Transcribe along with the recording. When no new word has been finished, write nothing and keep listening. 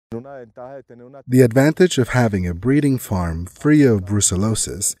The advantage of having a breeding farm free of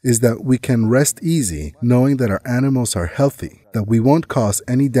brucellosis is that we can rest easy knowing that our animals are healthy, that we won't cause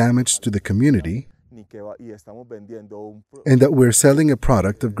any damage to the community, and that we're selling a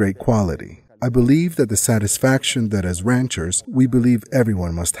product of great quality. I believe that the satisfaction that as ranchers we believe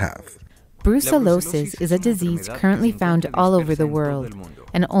everyone must have. Brucellosis is a disease currently found all over the world,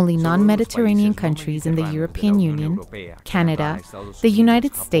 and only non-Mediterranean countries in the European Union, Canada, the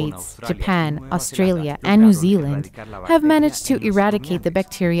United States, Japan, Australia, and New Zealand have managed to eradicate the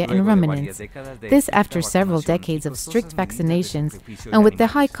bacteria in ruminants, this after several decades of strict vaccinations and with the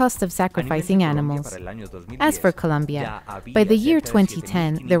high cost of sacrificing animals. As for Colombia, by the year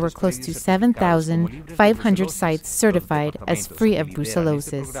 2010, there were close to 7,500 sites certified as free of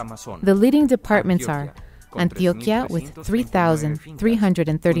brucellosis. The leading departments are Antioquia with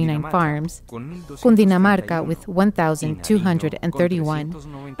 3,339 farms, Cundinamarca with 1,231,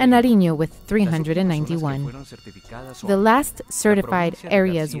 and Nariño with 391. The last certified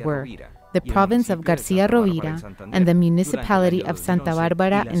areas were the province of García Rovira and the municipality of Santa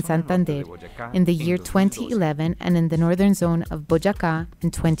Bárbara in Santander in the year 2011 and in the northern zone of Boyacá in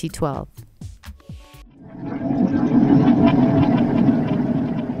 2012.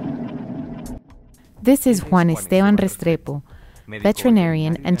 This is Juan Esteban Restrepo,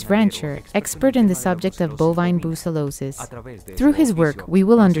 veterinarian and rancher, expert in the subject of bovine brucellosis. Through his work, we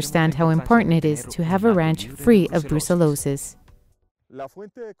will understand how important it is to have a ranch free of brucellosis.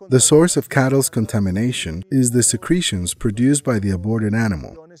 The source of cattle's contamination is the secretions produced by the aborted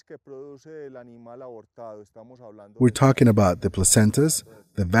animal. We're talking about the placentas,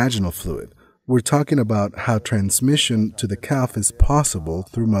 the vaginal fluid. We're talking about how transmission to the calf is possible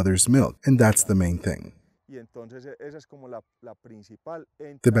through mother's milk, and that's the main thing.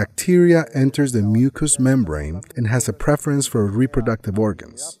 The bacteria enters the mucous membrane and has a preference for reproductive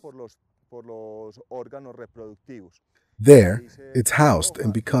organs. There, it's housed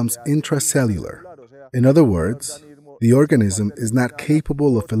and becomes intracellular. In other words, the organism is not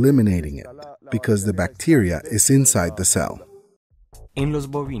capable of eliminating it because the bacteria is inside the cell. In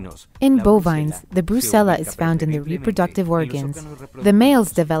bovines, the brucella is found in the reproductive organs. The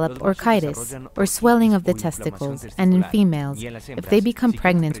males develop orchitis, or swelling of the testicles, and in females, if they become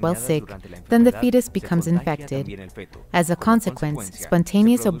pregnant while sick, then the fetus becomes infected. As a consequence,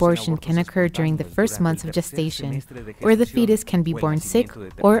 spontaneous abortion can occur during the first months of gestation, or the fetus can be born sick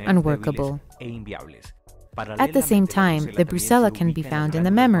or unworkable. At the same time, the brucella can be found in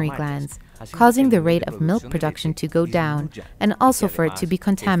the mammary glands, causing the rate of milk production to go down and also for it to be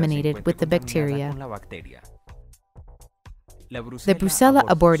contaminated with the bacteria. The Brucella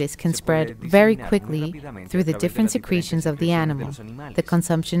abortus can spread very quickly through the different secretions of the animal, the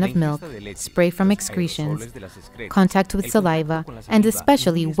consumption of milk, spray from excretions, contact with saliva, and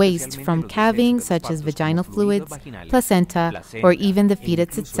especially waste from calving such as vaginal fluids, placenta, or even the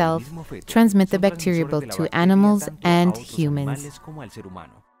fetus itself, transmit the bacteria both to animals and humans.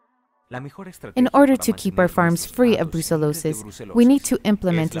 In order to keep our farms free of brucellosis, we need to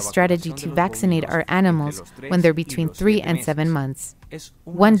implement a strategy to vaccinate our animals when they're between 3 and 7 months.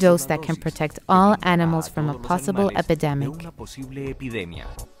 One dose that can protect all animals from a possible epidemic.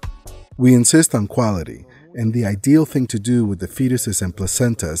 We insist on quality, and the ideal thing to do with the fetuses and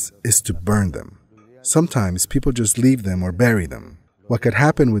placentas is to burn them. Sometimes people just leave them or bury them. What could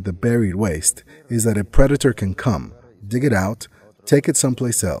happen with the buried waste is that a predator can come, dig it out, take it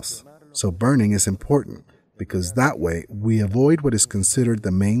someplace else. So burning is important, because that way we avoid what is considered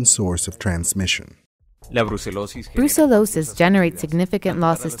the main source of transmission. Brucellosis generates significant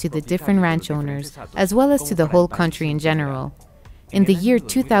losses to the different ranch owners, as well as to the whole country in general. In the year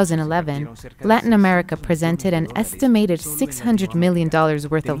 2011, Latin America presented an estimated $600 million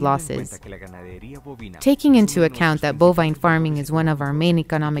worth of losses. Taking into account that bovine farming is one of our main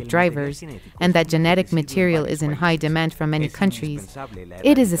economic drivers, and that genetic material is in high demand from many countries,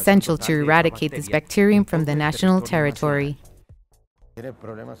 it is essential to eradicate this bacterium from the national territory. The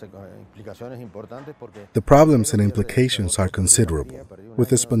problems and implications are considerable.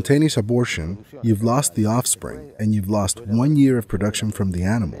 With a spontaneous abortion, you've lost the offspring and you've lost 1 year of production from the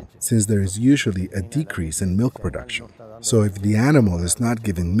animal, since there is usually a decrease in milk production. So if the animal is not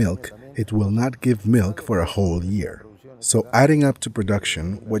giving milk, it will not give milk for a whole year. So adding up to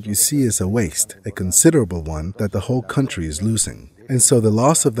production, what you see is a waste, a considerable one that the whole country is losing. And so the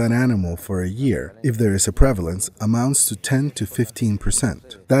loss of that animal for a year, if there is a prevalence, amounts to 10 to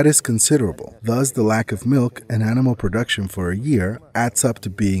 15%. That is considerable. Thus, the lack of milk and animal production for a year adds up to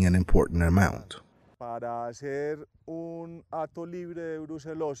being an important amount.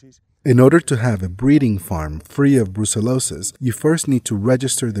 In order to have a breeding farm free of brucellosis, you first need to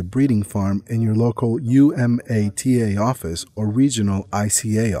register the breeding farm in your local UMATA office or regional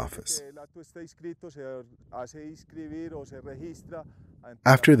ICA office.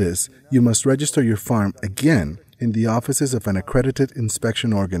 After this, you must register your farm again in the offices of an accredited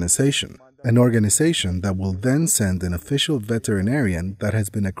inspection organization, an organization that will then send an official veterinarian that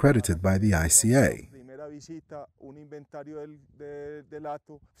has been accredited by the ICA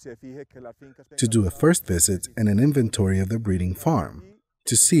to do a first visit and an inventory of the breeding farm,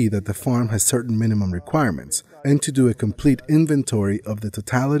 to see that the farm has certain minimum requirements, and to do a complete inventory of the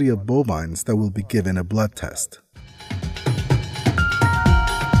totality of bovines that will be given a blood test.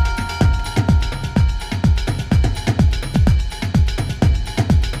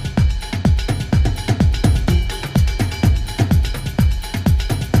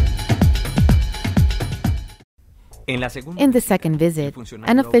 In the second visit,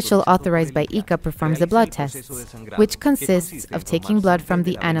 an official authorized by ICA performs a blood test, which consists of taking blood from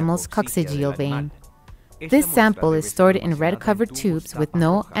the animal's coccygeal vein. This sample is stored in red-covered tubes with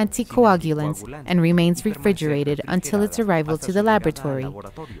no anticoagulants and remains refrigerated until its arrival to the laboratory,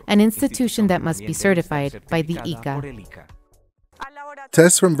 an institution that must be certified by the ICA.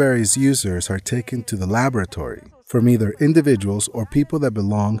 Tests from various users are taken to the laboratory from either individuals or people that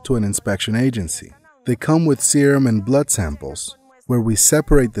belong to an inspection agency. They come with serum and blood samples, where we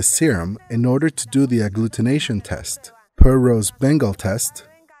separate the serum in order to do the agglutination test, per Rose Bengal test,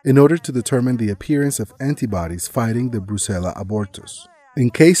 in order to determine the appearance of antibodies fighting the Brucella Abortus.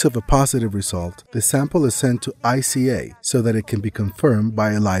 In case of a positive result, the sample is sent to ICA so that it can be confirmed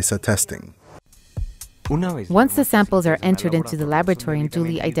by ELISA testing. Once the samples are entered into the laboratory and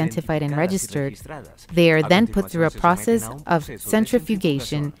duly identified and registered, they are then put through a process of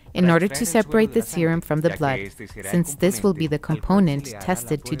centrifugation in order to separate the serum from the blood, since this will be the component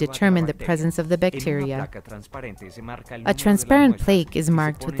tested to determine the presence of the bacteria. A transparent plaque is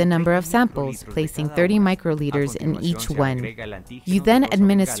marked with the number of samples, placing 30 microliters in each one. You then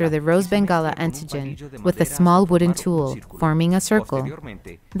administer the Rose Bengala antigen with a small wooden tool, forming a circle.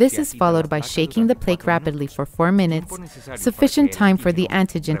 This is followed by shaking the plaque rapidly for 4 minutes, sufficient time for the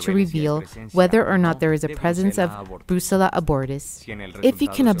antigen to reveal whether or not there is a presence of Brucella abortus. If you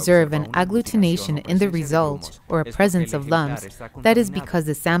can observe an agglutination in the result or a presence of lumps, that is because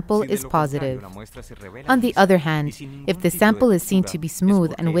the sample is positive. On the other hand, if the sample is seen to be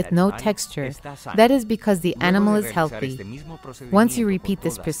smooth and with no texture, that is because the animal is healthy. Once you repeat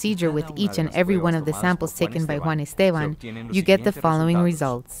this procedure with each and every one of the samples taken by Juan Esteban, you get the following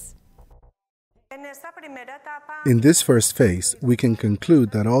results. In this first phase, we can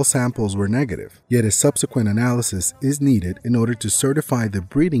conclude that all samples were negative, yet a subsequent analysis is needed in order to certify the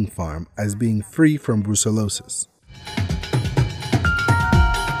breeding farm as being free from brucellosis.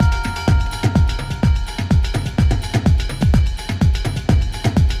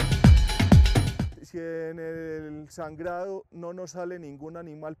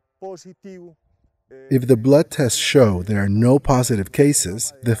 If the blood tests show there are no positive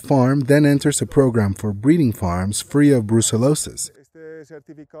cases, the farm then enters a program for breeding farms free of brucellosis.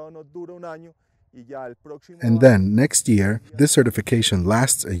 And then, next year, this certification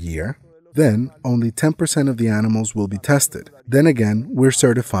lasts a year. Then, only 10% of the animals will be tested. Then again, we're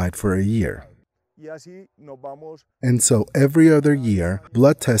certified for a year. And so every other year,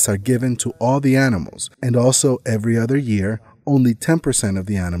 blood tests are given to all the animals, and also every other year, only 10% of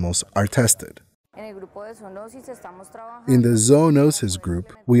the animals are tested. In the zoonosis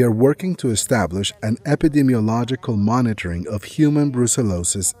group, we are working to establish an epidemiological monitoring of human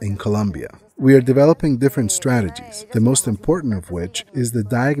brucellosis in Colombia. We are developing different strategies, the most important of which is the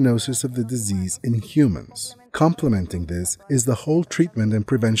diagnosis of the disease in humans. Complementing this is the whole treatment and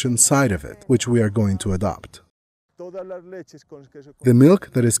prevention side of it, which we are going to adopt. The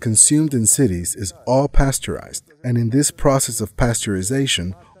milk that is consumed in cities is all pasteurized, and in this process of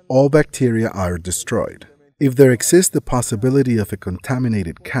pasteurization, all bacteria are destroyed. If there exists the possibility of a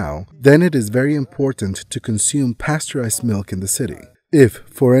contaminated cow, then it is very important to consume pasteurized milk in the city. If,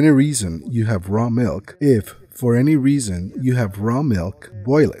 for any reason, you have raw milk,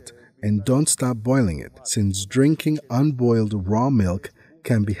 boil it and don't stop boiling it, since drinking unboiled raw milk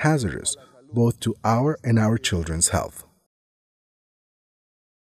can be hazardous, both to our and our children's health.